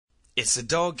It's the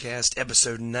DawgCast,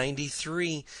 episode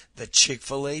 93, the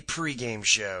Chik-Fil-A PreGame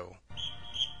Show.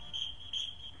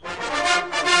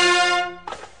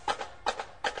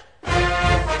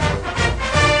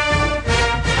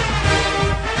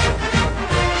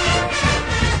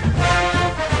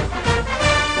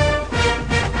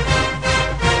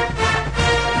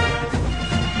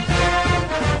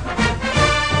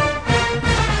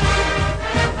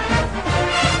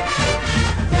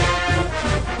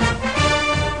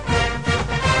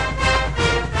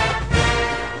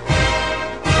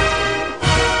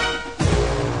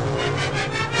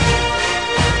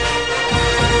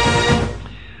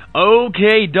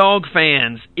 Okay, dog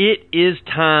fans, it is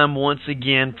time once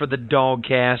again for the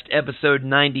DawgCast, episode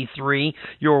 93,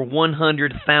 your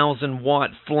 100,000-watt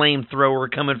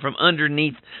flamethrower coming from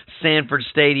underneath Sanford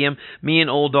Stadium. Me and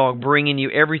Old Dawg bringing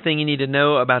you everything you need to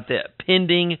know about the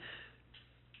pending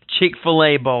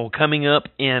Chik-Fil-A Bowl coming up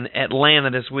in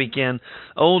Atlanta this weekend.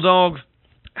 Old Dawg,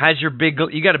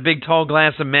 you got a big tall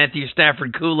glass of Matthew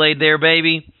Stafford Kool-Aid there,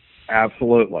 baby?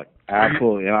 Absolutely.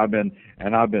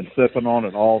 And I've been sipping on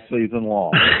it all season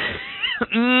long.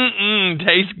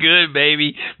 Tastes good,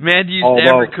 baby. Matthew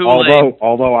Stafford Kool-Aid.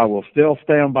 Although I will still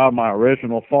stand by my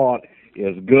original thought,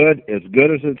 as good as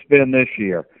it's been this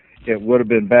year, it would have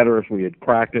been better if we had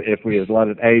cracked it, if we had let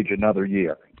it age another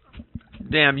year.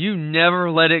 Damn, you never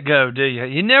let it go, do you?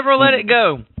 You never let it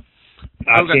go.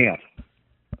 I can't.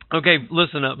 Okay,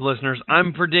 listen up, listeners.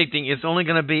 I'm predicting it's only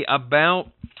going to be about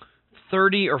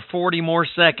 30 or 40 more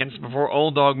seconds before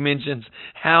Old Dawg mentions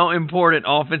how important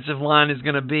offensive line is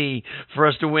going to be for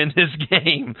us to win this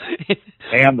game.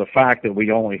 And the fact that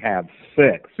we only have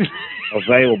 6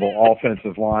 available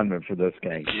offensive linemen for this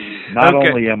game. Not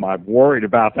only am I worried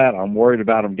about that, I'm worried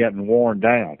about them getting worn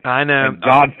down. I know. And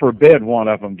God forbid one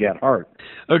of them get hurt.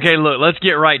 Okay, look, let's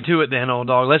get right to it then, Old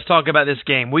Dawg. Let's talk about this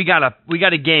game. We got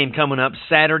a game coming up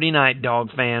Saturday night,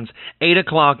 dog fans, 8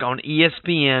 o'clock on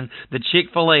ESPN, the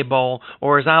Chik-Fil-A Bowl,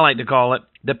 or as I like to call it,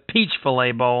 the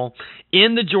Peach-Fil-A Bowl,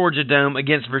 in the Georgia Dome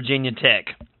against Virginia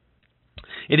Tech.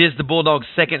 It is the Bulldogs'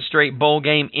 second straight bowl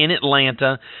game in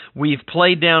Atlanta. We've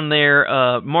played down there.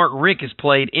 Mark Richt has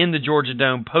played in the Georgia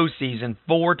Dome postseason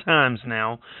 4 times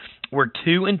now. We're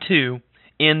 2-2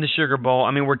 in the Sugar Bowl.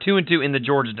 We're 2-2 in the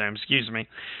Georgia Dome,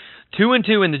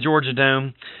 2-2 in the Georgia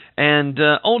Dome. And,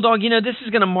 Old Dawg, this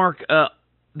is going to mark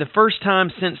the first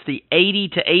time since the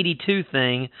 80-82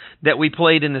 thing that we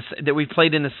played in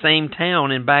the same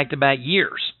town in back-to-back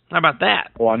years. How about that?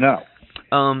 Well, I know.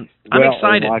 I'm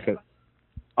excited.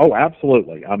 Oh,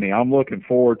 absolutely. I'm looking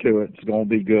forward to it. It's going to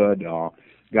be good.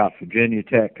 Got Virginia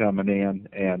Tech coming in,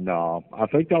 and I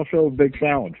think they'll show a big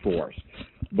challenge for us.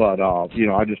 But,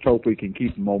 I just hope we can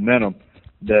keep the momentum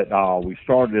that we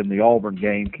started in the Auburn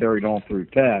game, carried on through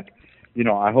Tech.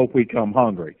 I hope we come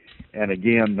hungry. And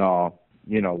again,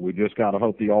 we just got to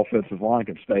hope the offensive line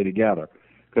can stay together,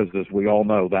 because as we all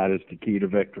know, that is the key to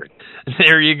victory.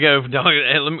 There you go, dog.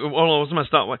 Hold on, what's my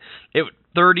stop?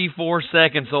 34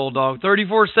 seconds, Old Dawg.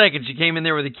 34 seconds. You came in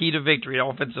there with a key to victory,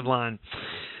 offensive line.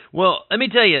 Well, let me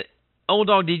tell you, Old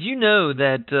Dawg, did you know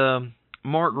that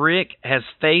Mark Richt has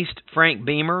faced Frank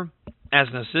Beamer as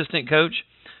an assistant coach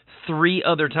 3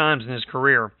 other times in his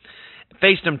career?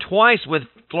 Faced him twice with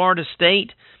Florida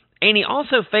State, and he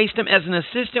also faced him as an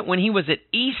assistant when he was at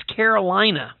East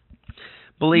Carolina.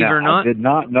 Believe it or not. I did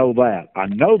not know that. I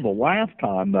know the last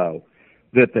time, though,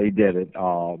 that they did it,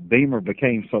 Beamer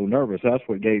became so nervous, that's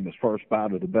what gave him his first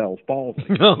bout of the Bell's palsy.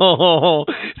 Oh,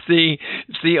 see,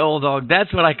 Old Dawg,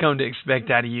 that's what I come to expect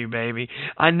out of you, baby.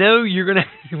 I know you got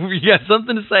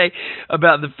something to say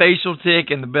about the facial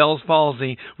tic and the Bell's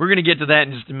palsy. We're going to get to that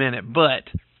in just a minute, but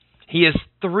he is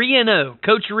 3-0.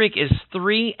 Coach Richt is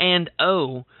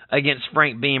 3-0 against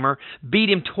Frank Beamer. Beat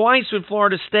him twice with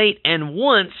Florida State and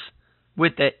once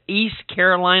with the East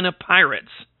Carolina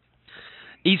Pirates.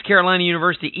 East Carolina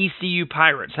University, ECU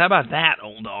Pirates. How about that,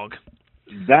 Old Dawg?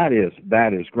 That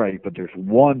is great, but there's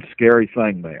one scary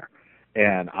thing there,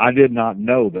 and I did not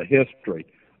know the history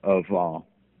of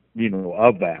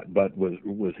that. But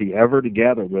was he ever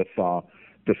together with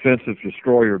defensive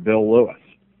destroyer Bill Lewis?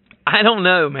 I don't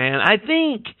know, man. I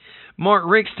think Mark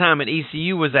Richt's time at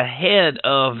ECU was ahead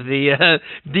of the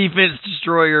defense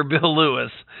destroyer Bill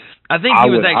Lewis. I think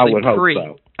he was actually pre.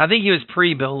 So. I think he was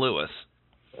pre-Bill Lewis.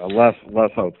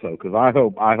 Let's hope so, because I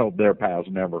hope their paths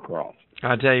never cross.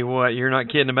 I tell you what, you're not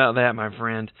kidding about that, my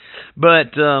friend.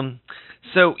 But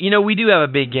so we do have a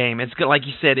big game. It's like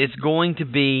you said, it's going to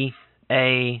be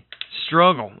a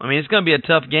struggle. It's going to be a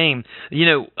tough game.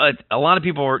 A lot of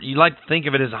people you like to think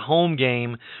of it as a home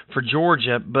game for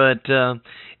Georgia, but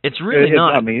It's really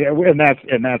not. I mean, and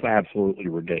that's absolutely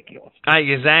ridiculous.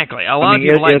 Exactly. A lot of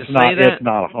people like to say that. It's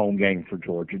not a home game for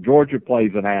Georgia. Georgia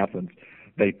plays in Athens.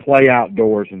 They play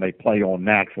outdoors and they play on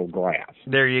natural grass.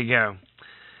 There you go.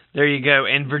 There you go.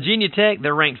 And Virginia Tech,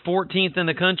 they're ranked 14th in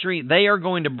the country. They are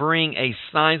going to bring a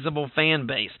sizable fan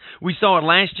base. We saw it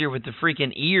last year with the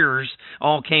freaking ears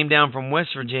all came down from West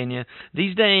Virginia.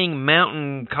 These dang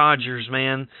mountain codgers,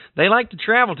 man, they like to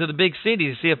travel to the big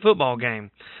city to see a football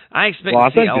game. I expect to see a lot.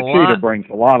 I think the Cheetah brings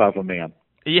a lot of them in.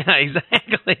 Yeah,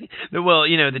 exactly. Well,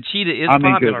 the Cheetah is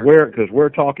popular. Because we're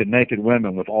talking naked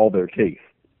women with all their teeth.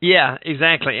 Yeah,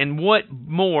 exactly. And what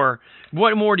more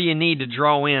do you need to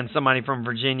draw in somebody from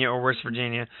Virginia or West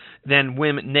Virginia than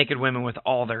naked women with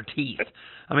all their teeth?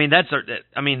 I mean, that's rare.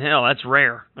 I mean,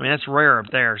 that's rare up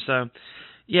there. So,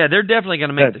 yeah, they're definitely going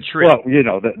to make the trip.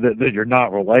 Well, that you're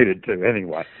not related to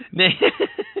anyway.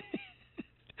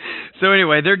 So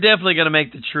anyway, they're definitely going to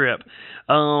make the trip.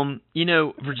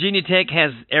 Virginia Tech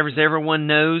has, as everyone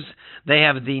knows, they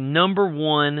have the number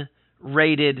 1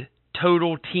 rated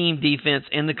total team defense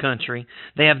in the country.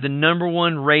 They have the number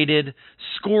 1 rated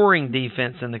scoring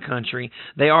defense in the country.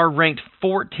 They are ranked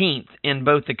 14th in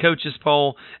both the coaches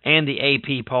poll and the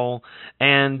AP poll.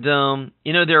 And,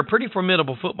 they're a pretty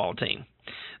formidable football team.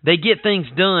 They get things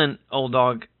done, Old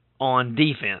Dawg, on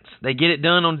defense. They get it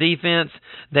done on defense.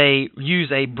 They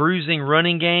use a bruising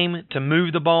running game to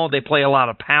move the ball. They play a lot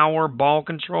of power, ball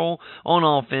control on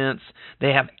offense.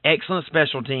 They have excellent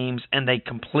special teams, and they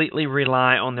completely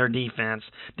rely on their defense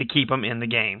to keep them in the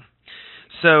game.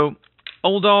 So,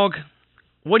 Old Dawg,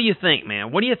 what do you think,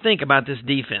 man? What do you think about this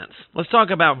defense? Let's talk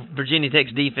about Virginia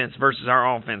Tech's defense versus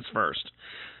our offense first.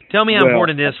 Tell me how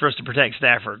important it is for us to protect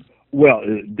Stafford. Well,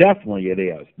 definitely it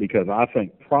is, because I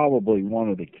think probably one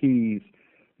of the keys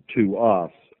to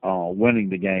us winning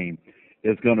the game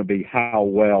is going to be how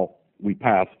well we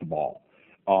pass the ball.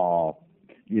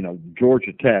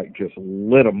 Georgia Tech just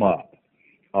lit them up.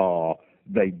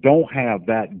 They don't have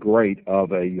that great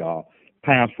of a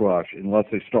pass rush unless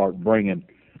they start bringing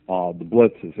the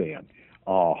blitzes in.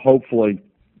 Hopefully,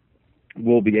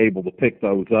 we'll be able to pick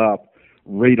those up,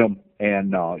 read them,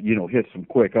 and hit some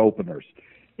quick openers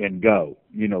and go.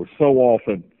 So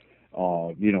often,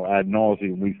 ad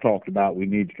nauseum, we've talked about we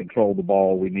need to control the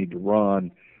ball, we need to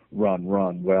run. Well,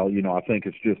 I think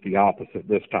it's just the opposite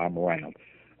this time around.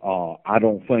 I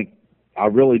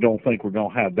really don't think we're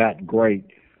going to have that great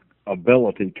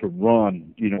ability to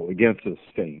run, against this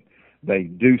team. They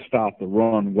do stop the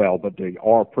run well, but they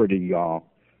are pretty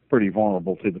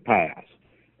vulnerable to the pass.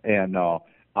 And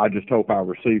I just hope our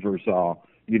receivers,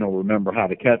 remember how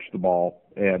to catch the ball.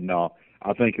 And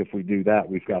I think if we do that,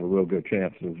 we've got a real good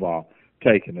chance of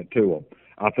taking it to them.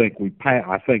 I think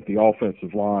the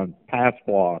offensive line pass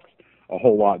blocks a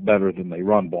whole lot better than they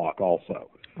run block also.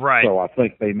 Right. So I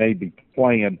think they may be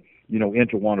playing,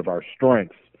 into one of our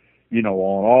strengths,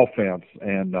 on offense.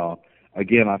 And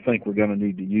again, I think we're going to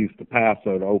need to use the pass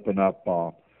to open up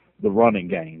the running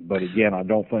game. But again, I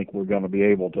don't think we're going to be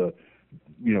able to,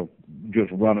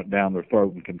 just run it down their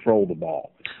throat and control the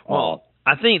ball. Well,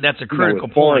 I think that's a critical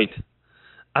point.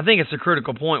 I think it's a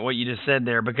critical point what you just said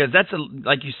there, because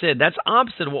like you said, that's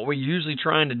opposite of what we're usually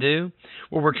trying to do,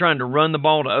 where we're trying to run the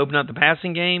ball to open up the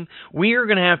passing game. We are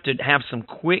going to have some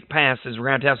quick passes. We're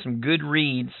going to have some good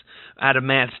reads out of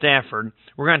Matt Stafford.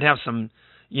 We're going to have some,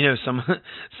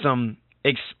 some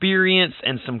experience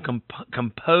and some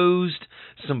composed,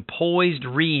 some poised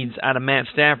reads out of Matt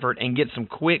Stafford, and get some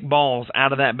quick balls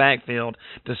out of that backfield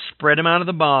to spread them out of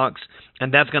the box,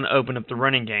 and that's going to open up the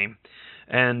running game.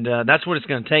 And that's what it's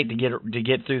going to take to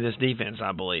get through this defense,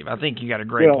 I believe. I think you got a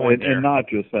great point there. And not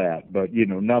just that, but,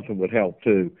 nothing would help,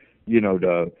 too,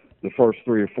 the first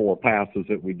 3 or 4 passes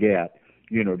that we get,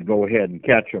 to go ahead and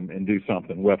catch them and do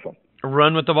something with them.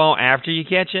 Run with the ball after you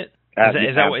catch it?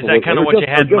 Is that kind of what you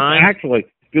had in mind?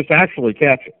 Just actually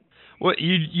catch it. Well,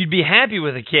 you'd be happy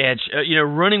with a catch.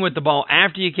 Running with the ball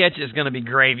after you catch it is going to be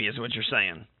gravy, is what you're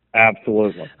saying.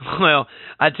 Absolutely. Well,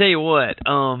 I tell you what,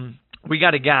 we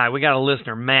got a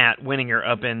listener, Matt Winninger,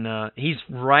 up in, he's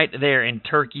right there in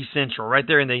Turkey Central, right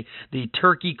there in the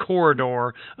Turkey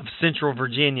corridor of Central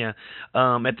Virginia,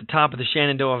 at the top of the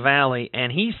Shenandoah Valley,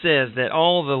 and he says that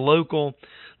all the local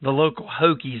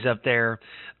Hokies up there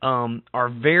are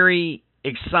very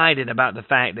excited about the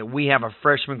fact that we have a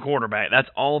freshman quarterback. That's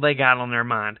all they got on their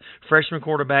mind. Freshman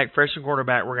quarterback. We're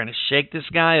going to shake this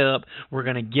guy up. We're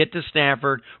going to get to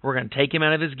Stafford. We're going to take him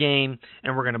out of his game,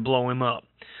 and we're going to blow him up.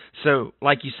 So,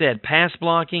 like you said, pass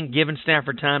blocking, giving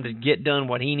Stafford time to get done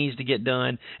what he needs to get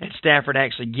done, and Stafford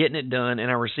actually getting it done, and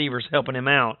our receivers helping him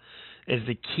out, is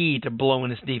the key to blowing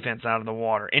this defense out of the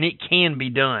water. And it can be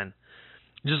done.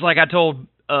 Just like I told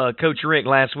Coach Rick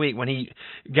last week when he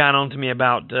got on to me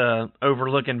about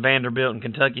overlooking Vanderbilt and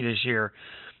Kentucky this year.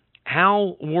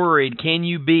 How worried can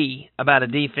you be about a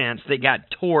defense that got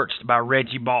torched by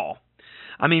Reggie Ball?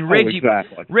 I mean,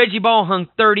 Reggie Ball hung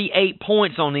 38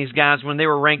 points on these guys when they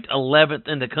were ranked 11th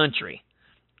in the country.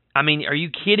 I mean, are you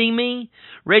kidding me?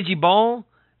 Reggie Ball,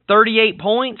 38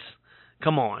 points?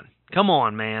 Come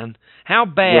on, man. How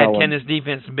bad can this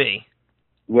defense be?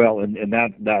 Well, and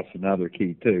that's another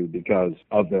key, too, because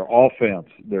of their offense,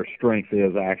 their strength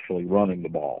is actually running the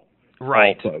ball.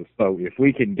 Right. Also. So if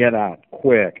we can get out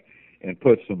quick and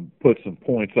put some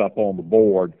points up on the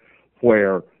board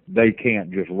where they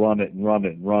can't just run it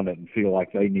and feel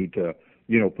like they need to,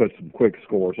 put some quick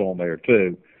scores on there,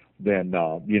 too, then,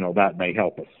 that may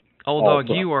help us. Old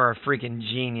Dawg, you are a freaking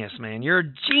genius, man. You're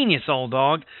a genius, Old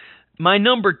Dawg. My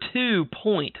number 2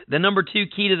 point, the number 2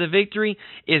 key to the victory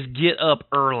is get up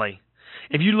early.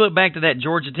 If you look back to that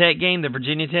Georgia Tech game, the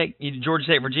Georgia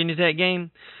Tech-Virginia Tech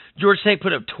game, Georgia Tech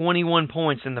put up 21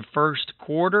 points in the first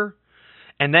quarter,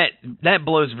 and that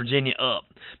blows Virginia up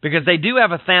because they do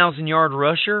have a 1,000-yard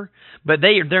rusher, but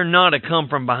they're not a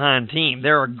come-from-behind team.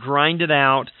 They're a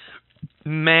grind-it-out,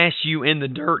 mash you in the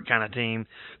dirt kind of team.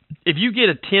 If you get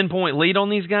a 10-point lead on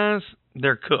these guys,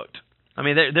 they're cooked. I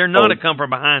mean, they're not a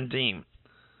come-from-behind team.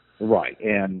 Right,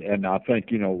 and I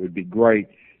think, it would be great,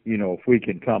 if we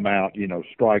can come out,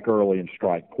 strike early and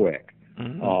strike quick.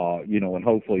 Mm-hmm. And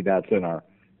hopefully that's in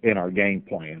our game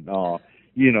plan.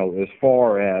 As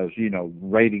far as,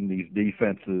 rating these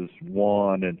defenses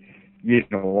one and,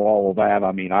 all of that,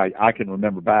 I mean, I can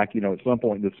remember back, at some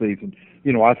point in the season,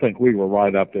 I think we were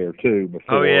right up there too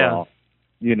before,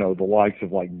 the likes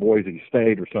of like Boise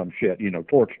State or some shit,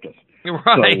 torched us.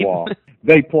 Right. So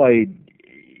they played,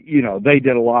 they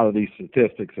did a lot of these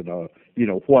statistics and,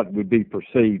 what would be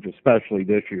perceived, especially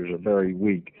this year, as a very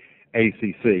weak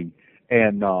ACC.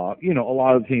 And, a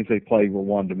lot of the teams they played were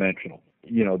one-dimensional.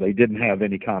 They didn't have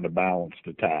any kind of balanced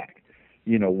attack.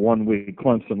 1 week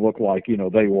Clemson looked like,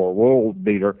 they were a world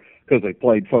beater because they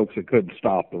played folks that couldn't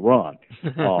stop the run.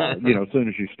 As soon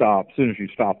as you stop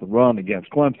the run against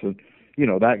Clemson,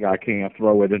 that guy can't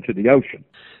throw it into the ocean.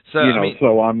 So, you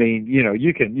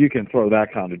can throw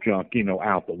that kind of junk,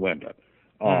 out the window.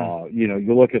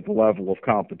 You look at the level of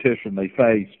competition they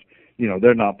faced,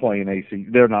 they're not playing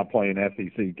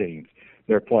SEC teams.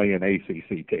 They're playing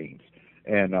ACC teams.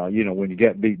 And, when you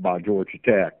get beat by Georgia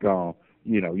Tech,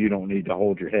 you don't need to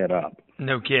hold your head up.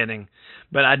 No kidding.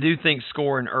 But I do think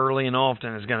scoring early and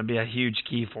often is going to be a huge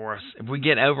key for us. If we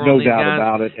get over on these guys,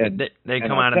 about it. And, they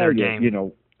come out of their game.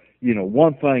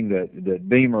 One thing that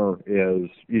Beamer is,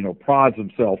 prides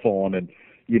himself on, and,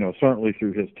 certainly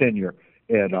through his tenure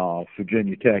at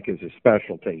Virginia Tech, is his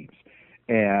special teams.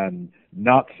 And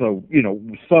not so,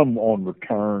 some on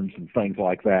returns and things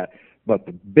like that. But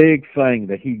the big thing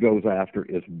that he goes after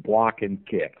is blocking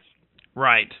kicks.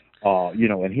 Right.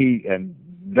 And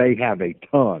they have a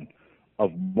ton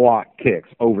of block kicks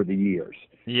over the years.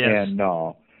 Yes. And,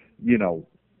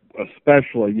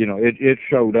 especially, it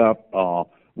showed up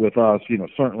with us,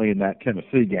 certainly in that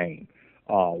Tennessee game.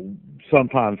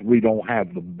 Sometimes we don't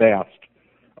have the best,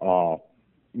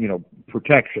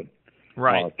 protection.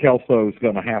 Right. Kelso's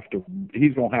going to have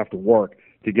to work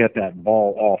to get that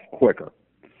ball off quicker.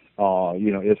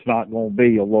 It's not going to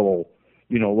be a little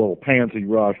pansy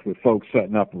rush with folks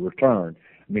setting up a return.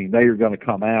 I mean, they are going to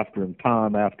come after him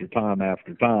time after time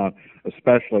after time,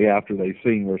 especially after they've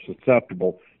seen we're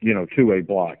susceptible, to a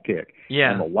block kick.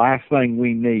 Yeah. And the last thing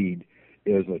we need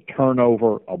is a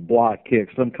turnover, a block kick,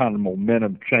 some kind of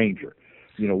momentum changer.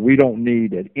 We don't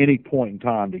need at any point in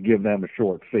time to give them a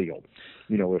short field.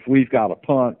 If we've got a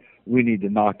punt, we need to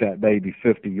knock that baby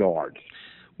 50 yards.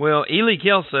 Well, Ely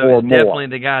Kelso is definitely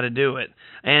the guy to do it.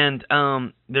 And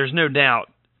there's no doubt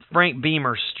Frank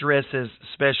Beamer stresses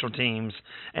special teams,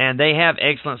 and they have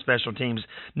excellent special teams.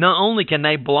 Not only can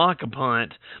they block a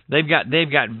punt, they've got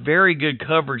very good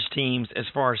coverage teams as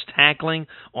far as tackling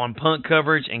on punt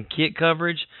coverage and kick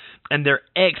coverage, and they're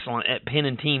excellent at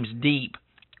pinning teams deep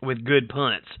with good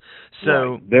punts. So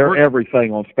right. They're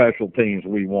everything on special teams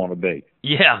we want to be.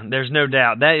 Yeah, there's no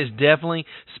doubt. That is definitely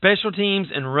special teams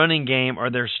and running game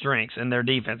are their strengths and their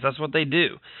defense. That's what they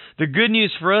do. The good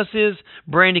news for us is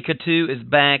Brandy Catu is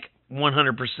back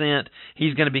 100%.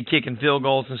 He's going to be kicking field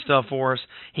goals and stuff for us.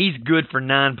 He's good for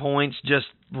 9 points just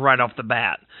right off the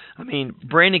bat. I mean,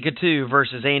 Brandy Catu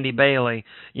versus Andy Bailey,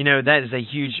 that is a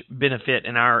huge benefit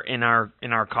in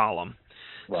our column.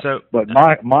 Right. So, but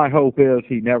my hope is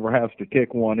he never has to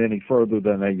kick one any further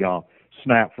than a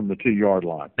snap from the 2-yard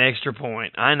line. Extra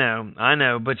point. I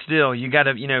know, but still, you got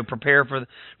to, prepare for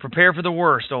the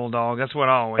worst, Old Dawg. That's what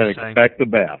I always say. Expect the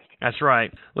best. That's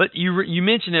right. You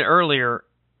mentioned it earlier.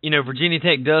 Virginia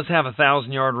Tech does have a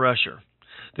 1,000-yard rusher.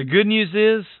 The good news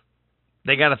is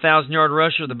they got a 1,000-yard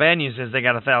rusher. The bad news is they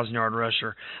got a 1,000-yard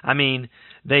rusher. I mean,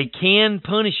 they can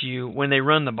punish you when they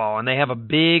run the ball, and they have a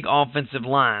big offensive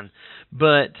line,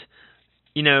 but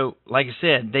like I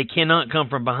said, they cannot come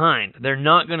from behind. They're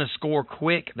not going to score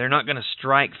quick. They're not going to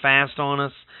strike fast on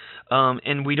us.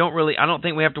 And I don't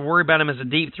think we have to worry about them as a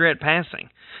deep threat passing.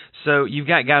 So you've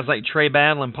got guys like Trey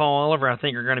Battle and Paul Oliver, I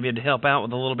think, are going to be able to help out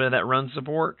with a little bit of that run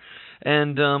support.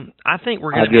 And I think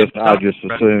we're going to.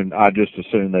 I just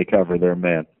assume they cover their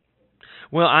men.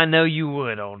 Well, I know you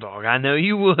would, Old Dawg. I know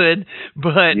you would,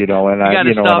 but I know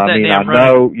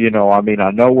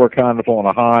we're kind of on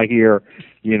a high here,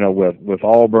 with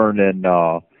Auburn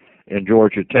and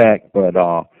Georgia Tech, but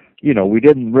we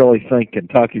didn't really think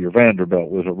Kentucky or Vanderbilt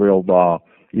was a real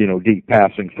deep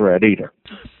passing threat either.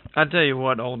 I tell you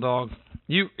what, Old Dawg,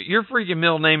 your freaking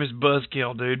middle name is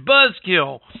Buzzkill, dude.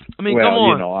 Buzzkill. I mean, come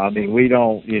on. We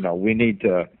don't. We need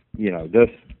to.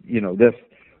 This.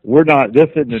 We're not. This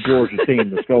isn't a Georgia team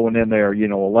that's going in there,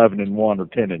 11-1 or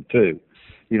 10-2.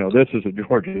 This is a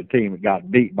Georgia team that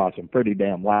got beat by some pretty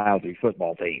damn lousy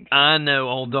football teams. I know,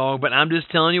 Old Dawg, but I'm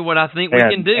just telling you what I think we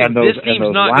can do. This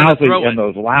team's not going to throw it. And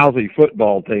those lousy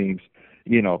football teams,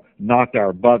 knocked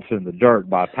our butts in the dirt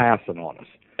by passing on us.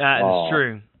 It's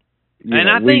true. And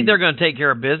I think they're going to take care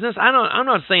of business. I'm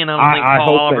not saying I don't think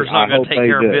Paul Oliver's not going to take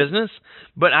care of business,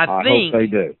 but I think hope they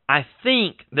do. I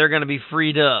think they're going to be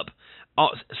freed up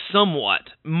somewhat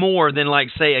more than, like,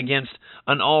 say, against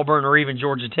an Auburn or even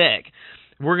Georgia Tech.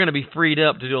 We're going to be freed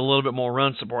up to do a little bit more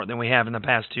run support than we have in the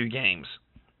past 2 games.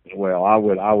 Well, I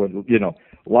would,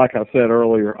 like I said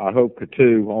earlier, I hope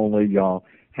Katu only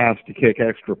has to kick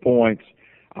extra points.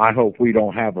 I hope we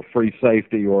don't have a free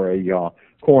safety or a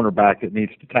cornerback that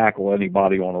needs to tackle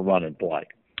anybody on a running play.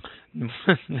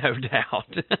 No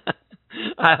doubt.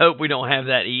 I hope we don't have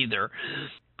that either.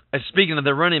 Speaking of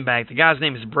the running back, the guy's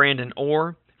name is Brandon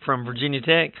Orr from Virginia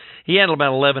Tech. He had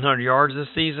about 1,100 yards this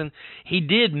season. He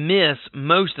did miss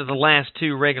most of the last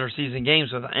 2 regular season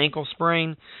games with an ankle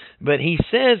sprain, but he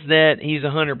says that he's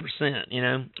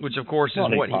 100%, which of course is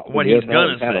what he's going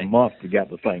to say. He's had a month to get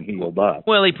the thing healed up.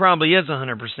 Well, he probably is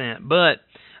 100%, but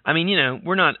I mean,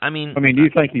 we're not. I mean, do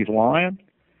you think he's lying?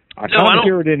 I kind of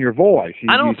hear it in your voice.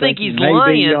 I don't think he's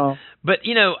lying, but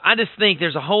I just think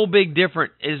there's a big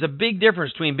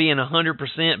difference between being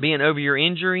 100%, being over your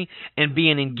injury, and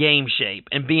being in game shape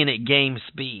and being at game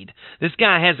speed. This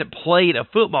guy hasn't played a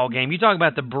football game. You talk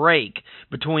about the break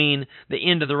between the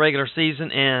end of the regular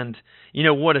season and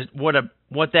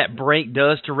what that break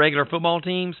does to regular football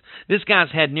teams. This guy's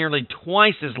had nearly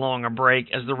twice as long a break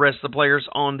as the rest of the players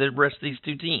on the rest of these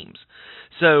 2 teams.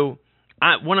 So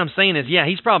what I'm saying is, yeah,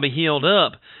 he's probably healed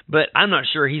up, but I'm not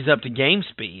sure he's up to game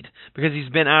speed because he's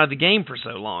been out of the game for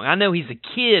so long. I know he's a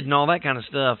kid and all that kind of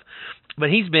stuff,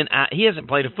 but he hasn't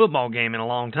played a football game in a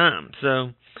long time.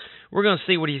 So we're going to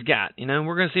see what he's got.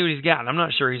 We're going to see what he's got. I'm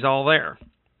not sure he's all there.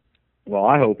 Well,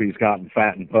 I hope he's gotten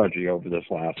fat and pudgy over this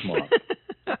last month.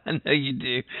 I know you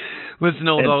do. Listen,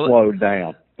 Old Dawg, slowed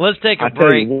down. Let's take a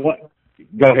break.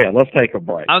 Go ahead. Let's take a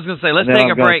break. I was going to say, let's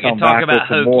take a break and talk about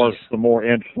Hokies. Some more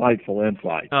insightful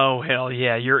insights. Oh, hell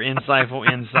yeah. Your insightful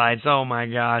insights. Oh, my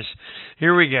gosh.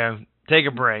 Here we go. Take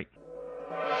a break.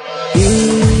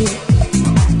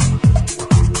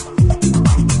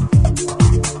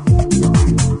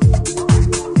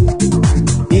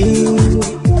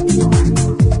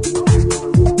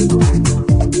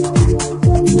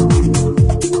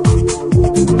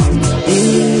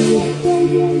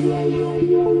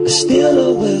 Still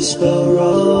a whisper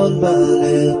on my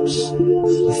lips,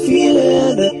 the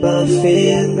feeling at my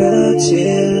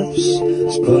fingertips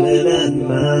is pulling at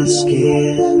my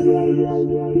skin.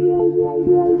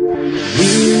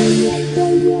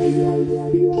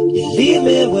 You leave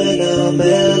me when I'm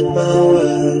at my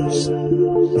worst,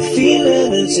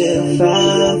 feeling as if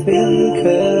I've been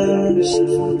cursed,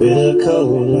 bitter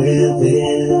cold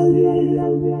within.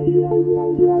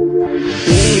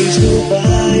 Days go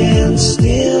by and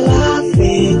still I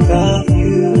think of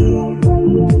you.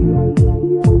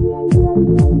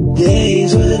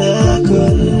 Days when I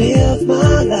couldn't live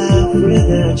my life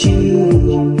without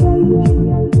you.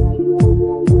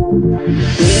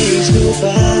 Days go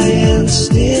by and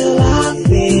still I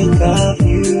think of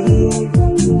you.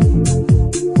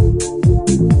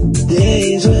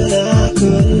 Days when I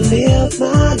couldn't live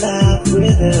my life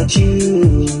without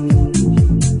you.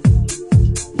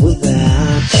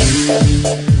 Without you.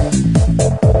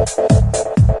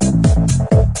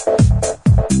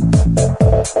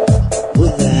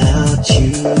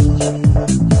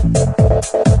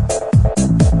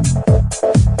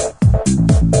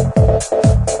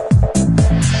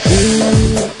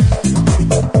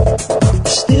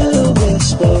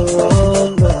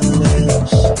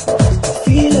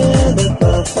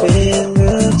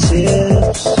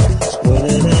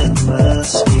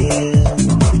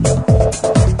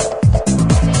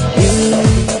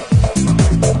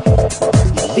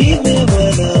 Leave me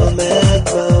when I'm at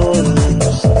my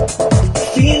worst,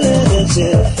 feeling as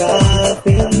if I've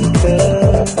been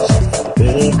cursed,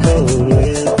 bitter cold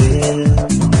within.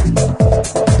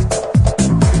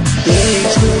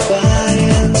 Days go by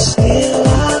and still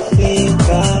I think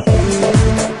of you.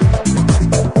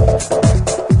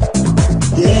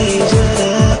 Days when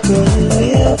I couldn't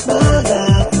live my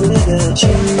life without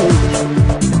you.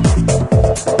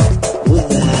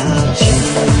 Without you.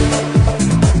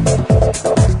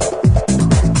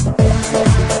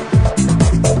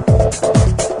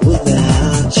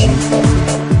 Without you.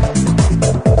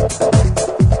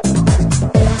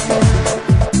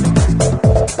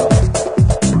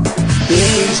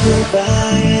 Days go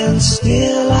by and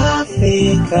still I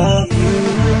think of you.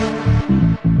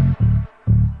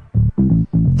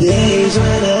 Days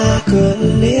when I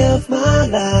couldn't live my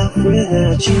life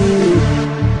without you.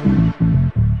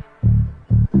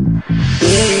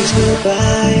 Days go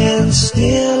by and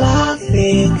still I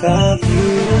think of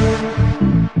you.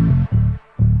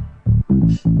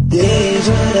 Days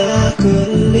when I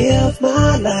couldn't live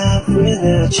my life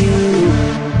without you.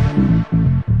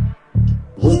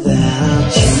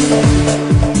 Without you.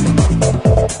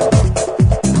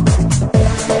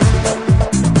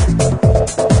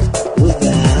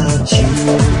 Without you.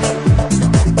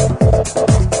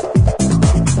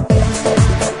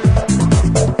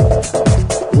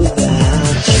 Without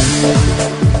you.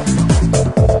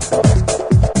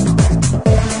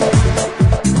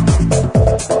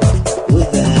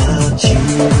 Without you.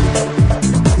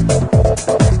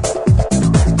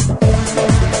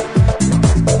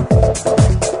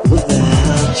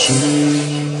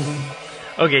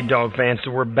 Okay, Dawg fans, so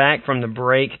we're back from the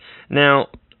break. Now,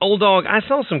 Old Dawg, I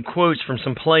saw some quotes from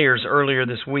some players earlier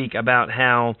this week about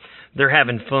how they're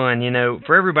having fun. You know,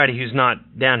 for everybody who's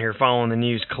not down here following the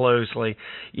news closely,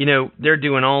 you know, they're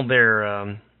doing all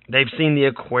their, they've seen the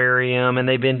aquarium and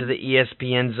they've been to the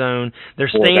ESPN zone. They're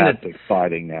staying that's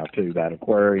exciting now too, that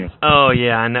aquarium. Oh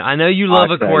yeah, I know you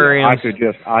love aquariums.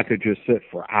 I could just sit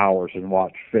for hours and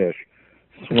watch fish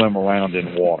swim around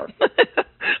in water.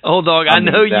 Old Dawg, I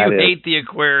know you hate the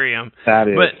aquarium. That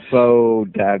is so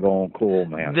daggone cool,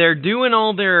 man. They're doing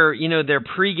all their, you know, their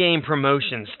pregame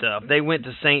promotion stuff. They went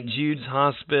to St. Jude's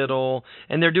Hospital,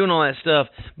 and they're doing all that stuff.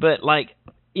 But, like,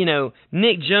 you know,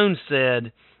 Nick Jones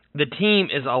said the team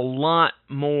is a lot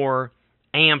more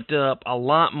amped up, a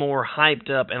lot more hyped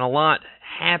up, and a lot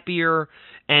happier,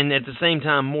 and at the same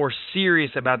time more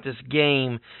serious about this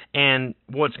game and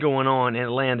what's going on in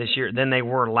Atlanta this year than they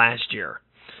were last year.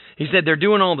 He said they're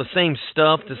doing all the same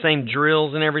stuff, the same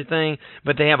drills and everything,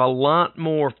 but they have a lot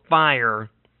more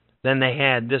fire than they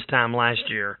had this time last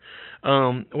year.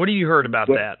 What have you heard about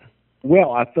that?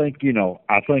 Well, I think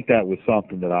that was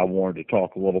something that I wanted to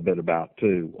talk a little bit about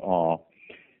too.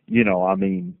 You know, I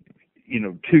mean, you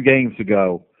know, 2 games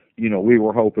ago, you know, we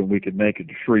were hoping we could make it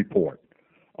to Shreveport.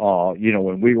 You know,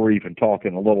 and we were even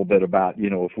talking a little bit about, you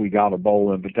know, if we got a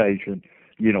bowl invitation,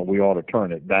 you know, we ought to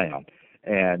turn it down.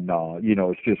 And, you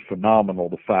know, it's just phenomenal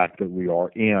the fact that we are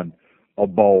in a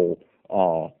bowl,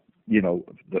 you know,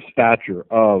 the stature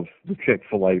of the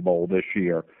Chik-Fil-A Bowl this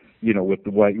year, you know,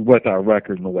 with our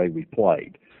record and the way we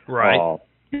played. Right.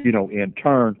 You know, in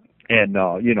turn, and,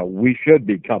 you know, we should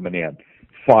be coming in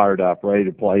fired up, ready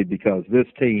to play because this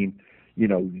team, you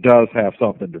know, does have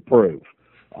something to prove.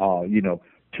 You know,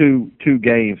 two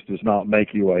games does not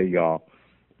make you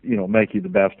make you the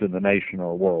best in the nation or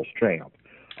a world's champ.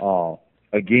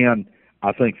 Again,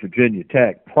 I think Virginia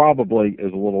Tech probably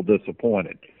is a little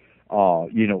disappointed,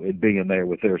 you know, in being there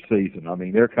with their season. I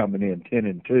mean, they're coming in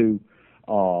 10-2.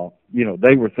 You know,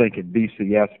 they were thinking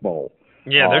BCS Bowl.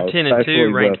 Yeah, they're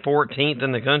 10-2, ranked 14th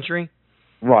in the country.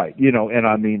 Right. You know, and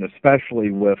I mean,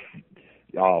 especially with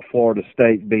Florida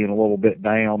State being a little bit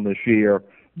down this year,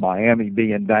 Miami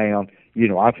being down, you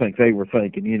know, I think they were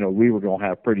thinking, you know, we were going to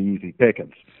have pretty easy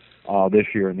pickings this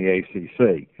year in the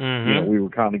ACC. Mm-hmm. You know, we were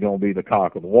kind of going to be the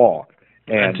cock of the walk.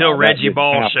 And, until Reggie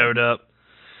Ball showed up.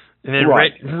 And then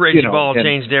right. Reggie Ball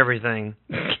changed everything.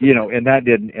 You know, and that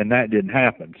didn't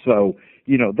happen. So,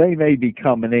 you know, they may be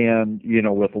coming in, you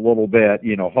know, with a little bit,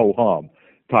 you know, ho-hum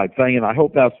type thing. And I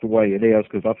hope that's the way it is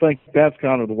because I think that's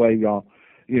kind of the way, you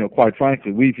know, quite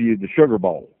frankly, we viewed the Sugar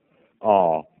Bowl,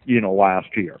 you know, last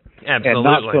year. Absolutely.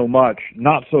 And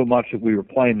not so much that we were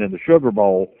playing in the Sugar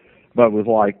Bowl, but it was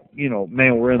like, you know,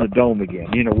 man, we're in the Dome again.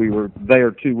 You know, we were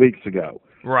there 2 weeks ago.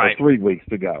 Right. Or 3 weeks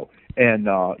ago. And,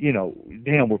 you know,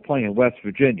 damn, we're playing West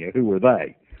Virginia. Who were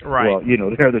they? Right. Well, you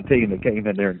know, they're the team that came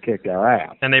in there and kicked our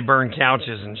ass. And they burned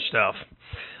couches and stuff.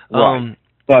 Right.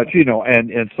 But, you know,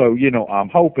 and so, you know, I'm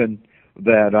hoping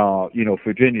that, you know,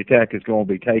 Virginia Tech is going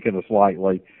to be taking us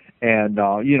lightly and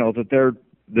that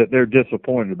they're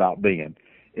disappointed about being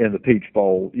in the Peach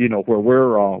Bowl. Where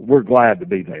we're glad to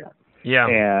be there. Yeah.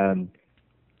 And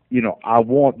I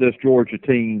want this Georgia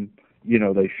team.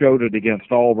 They showed it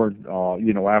against Auburn.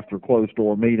 After a closed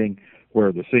door meeting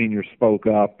where the seniors spoke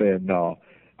up, and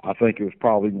I think it was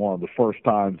probably one of the first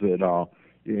times that I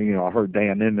heard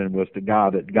Dan Inman was the guy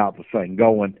that got the thing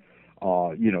going.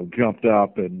 Jumped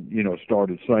up and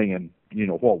started saying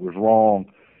what was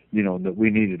wrong. That we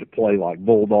needed to play like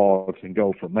Bulldogs and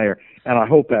go from there. And I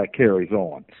hope that carries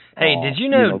on. Hey, did you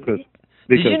know? Because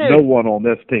no one on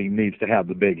this team needs to have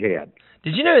the big head.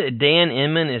 Did you know that Dan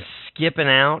Inman is skipping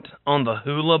out on the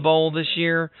Hula Bowl this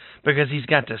year because he's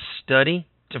got to study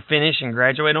to finish and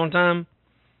graduate on time?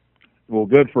 Well,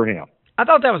 good for him. I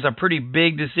thought that was a pretty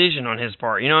big decision on his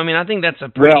part. I think that's a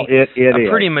pretty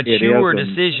pretty mature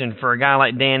decision for a guy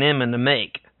like Dan Inman to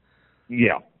make.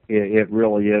 Yeah, it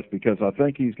really is, because I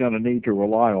think he's going to need to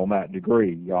rely on that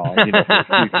degree. For his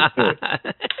future too.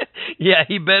 Yeah,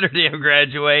 he better damn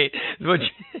graduate.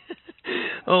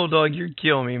 Old Dawg, you're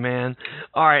killing me, man.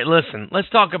 All right, listen, let's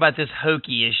talk about this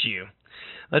Hokie issue.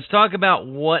 Let's talk about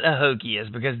what a Hokie is,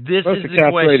 because this is the question. It's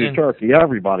a castrated turkey.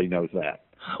 Everybody knows that.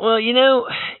 Well,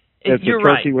 it's you're a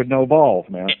turkey right. with no balls,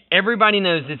 man. Everybody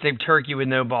knows it's a turkey with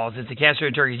no balls. It's a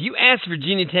castrated turkey. If you ask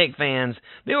Virginia Tech fans,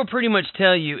 they will pretty much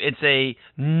tell you it's a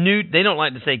they don't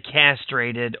like to say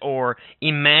castrated or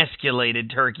emasculated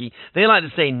turkey. They like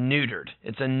to say neutered.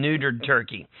 It's a neutered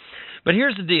turkey. But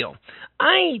here's the deal.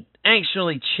 I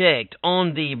actually checked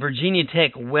on the Virginia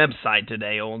Tech website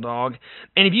today, Old Dawg,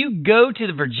 and if you go to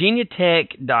the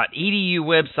virginiatech.edu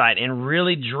website and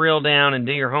really drill down and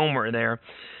do your homework there,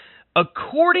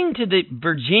 according to the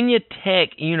Virginia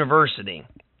Tech University,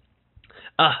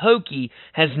 a Hokie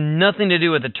has nothing to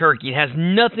do with the turkey. It has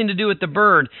nothing to do with the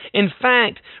bird. In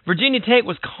fact, Virginia Tech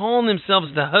was calling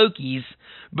themselves the Hokies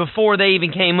before they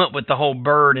even came up with the whole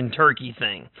bird and turkey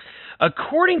thing.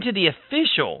 According to the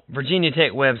official Virginia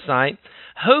Tech website,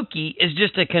 Hokie is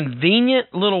just a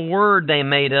convenient little word they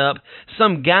made up.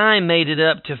 Some guy made it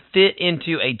up to fit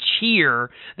into a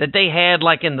cheer that they had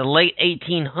like in the late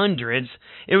 1800s.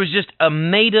 It was just a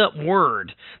made-up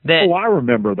word that. Oh, I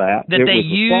remember that. That they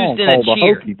used in a cheer. Called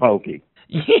the Hokie Pokey.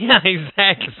 Yeah,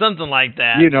 exactly. Something like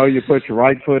that. You put your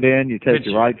right foot in, you take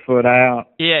your right foot out.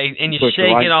 Yeah, and you put shake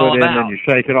your right it all foot about. In, and you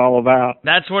shake it all about.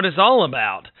 That's what it's all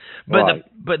about. But right.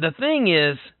 the thing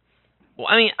is,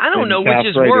 I don't know which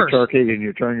is worse. You castrate a turkey and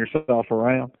you turn yourself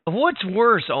around. What's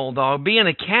worse, Old Dawg, being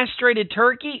a castrated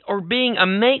turkey or being a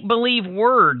make-believe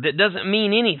word that doesn't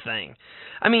mean anything?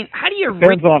 How do you...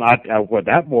 Depends on... what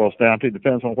that boils down to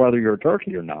depends on whether you're a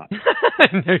turkey or not.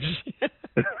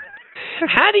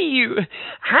 How do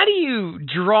you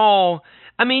draw...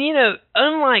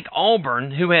 unlike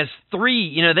Auburn, who has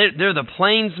three, they're the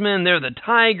Plainsmen, they're the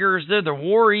Tigers, they're the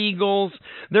War Eagles,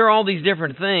 they're all these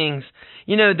different things.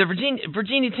 The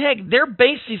Virginia Tech, they're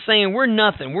basically saying we're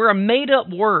nothing. We're a made-up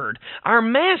word. Our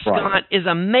mascot is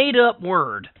a made-up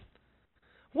word.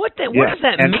 What does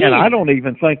that mean? And I don't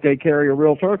even think they carry a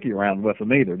real turkey around with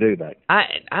them either, do they?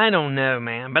 I don't know,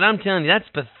 man, but I'm telling you, that's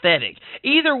pathetic.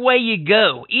 Either way you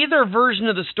go, either version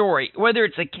of the story, whether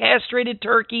it's a castrated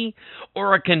turkey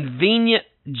or a convenient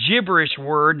gibberish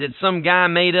word that some guy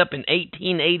made up in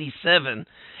 1887,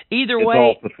 either way, it's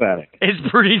all pathetic. It's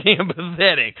pretty damn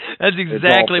pathetic. That's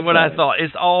exactly what I thought.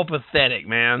 It's all pathetic,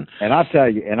 man. And I tell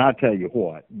you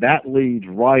what, that leads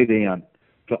right in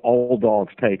to Old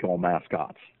Dawg's take on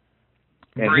mascots.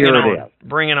 And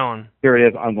Bring it on. Here it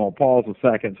is. I'm going to pause a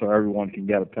second so everyone can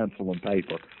get a pencil and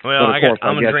paper. Well, but of course,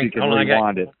 I guess you can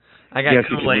rewind it. I got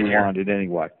Kool-Aid here. Rewind it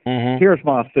anyway. Mm-hmm. Here's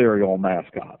my theory on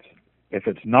mascots. If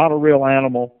it's not a real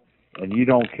animal and you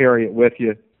don't carry it with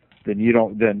you, then you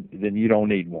don't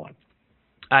need one.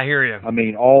 I hear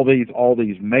you. All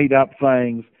these made up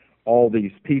things, all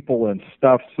these people in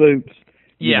stuffed suits.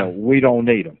 We don't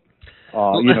need them.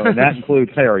 And that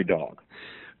includes Hairy Dog.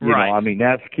 Right.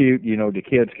 That's cute. The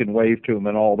kids can wave to him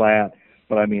and all that.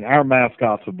 But our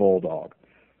mascot's a bulldog.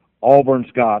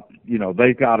 Auburn's got,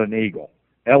 they've got an eagle.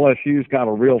 LSU's got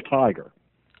a real tiger.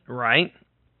 Right.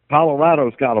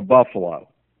 Colorado's got a buffalo.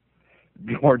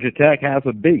 Georgia Tech has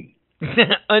a bee.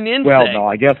 An insect. Well, no,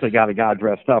 I guess they got a guy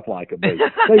dressed up like a bee.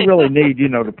 They really need,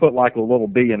 to put like a little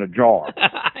bee in a jar.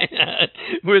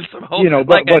 With some holes,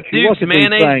 like a Duke's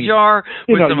mayonnaise jar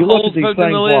with some holes poked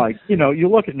in the lid. Like, you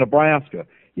look at Nebraska,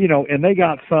 and they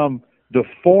got some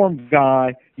deformed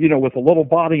guy, with a little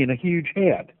body and a huge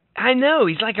head. I know,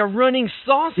 he's like a running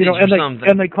sausage or something.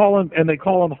 And they call him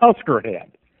Husker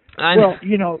Head. Well,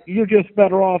 you're just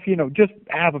better off, just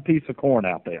have a piece of corn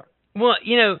out there. Well,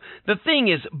 the thing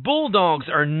is, bulldogs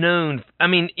are known,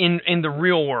 in the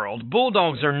real world,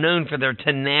 bulldogs are known for their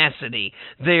tenacity,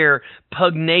 their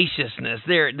pugnaciousness,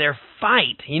 their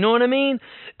fight. You know what I mean?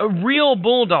 Real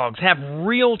bulldogs have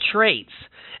real traits.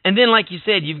 And then, like you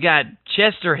said, you've got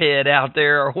Chesterhead out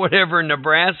there or whatever in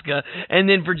Nebraska, and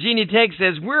then Virginia Tech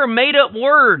says, we're a made-up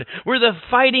word. We're the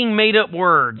fighting made-up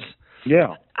words.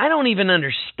 Yeah. I don't even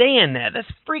understand that.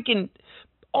 That's freaking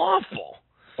awful.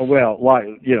 Well,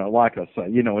 like I say,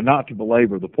 and not to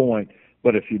belabor the point,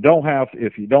 but if you don't have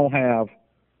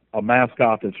a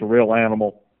mascot that's a real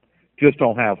animal, just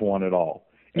don't have one at all.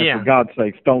 And for God's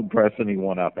sakes, don't dress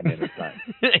anyone up in anything.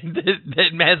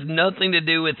 that has nothing to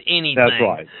do with anything. That's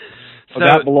right. So,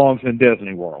 that belongs in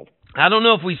Disney World. I don't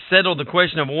know if we settled the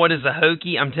question of what is a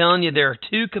Hokie. I'm telling you, there are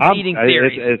two competing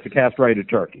theories. It's a castrated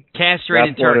turkey.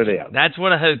 Castrated turkey. That's what it is. That's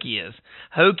what a Hokie is.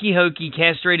 Hokie,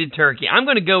 castrated turkey. I'm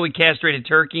going to go with castrated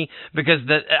turkey because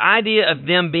the idea of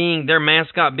them being, their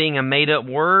mascot being a made-up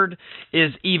word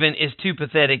is too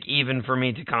pathetic even for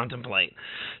me to contemplate.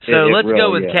 So let's really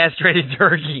go with castrated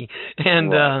turkey,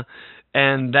 and right.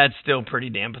 And that's still pretty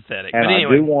damn pathetic. And but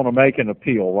anyway, I do want to make an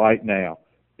appeal right now.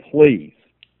 Please,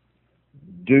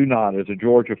 do not, as a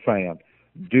Georgia fan,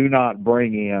 do not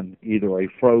bring in either a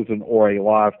frozen or a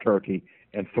live turkey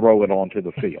and throw it onto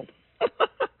the field.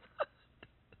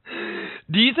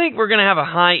 Do you think we're going to have a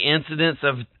high incidence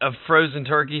of frozen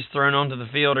turkeys thrown onto the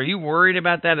field? Are you worried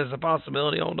about that as a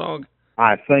possibility, Old Dawg?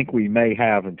 I think we may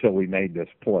have until we made this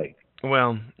play.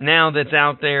 Well, now that's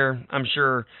out there, I'm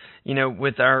sure,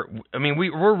 with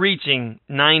we're reaching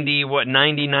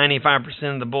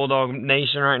 95% of the Bulldog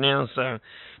Nation right now, so.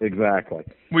 Exactly.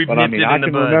 We've but nipped it in the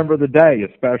bud. I can remember the day,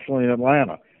 especially in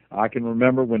Atlanta. I can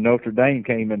remember when Notre Dame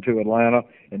came into Atlanta,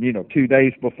 and 2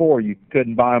 days before you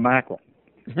couldn't buy a mackerel.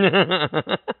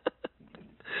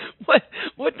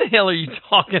 What the hell are you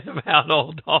talking about,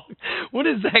 Old Dawg? What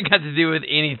has that got to do with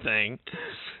anything?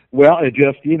 Well, it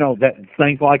just that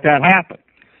things like that happen.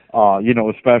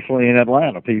 Especially in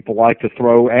Atlanta, people like to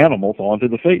throw animals onto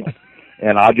the field,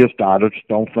 and I just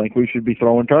don't think we should be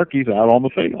throwing turkeys out on the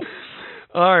field.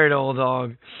 All right, Old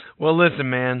Dawg. Well, listen,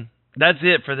 man. That's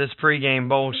it for this pregame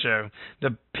bowl show.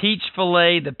 The Peach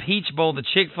Filet, the Peach Bowl, the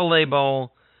Chick-fil-A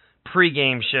Bowl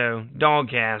pregame show,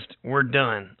 DawgCast. We're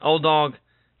done. Old Dawg,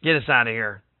 get us out of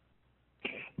here.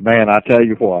 Man, I tell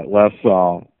you what, let's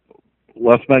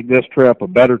make this trip a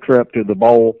better trip to the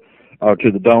bowl or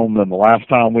to the dome than the last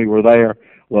time we were there.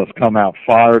 Let's come out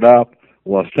fired up.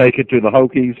 Let's take it to the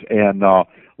Hokies, and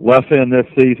let's end this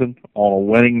season on a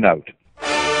winning note.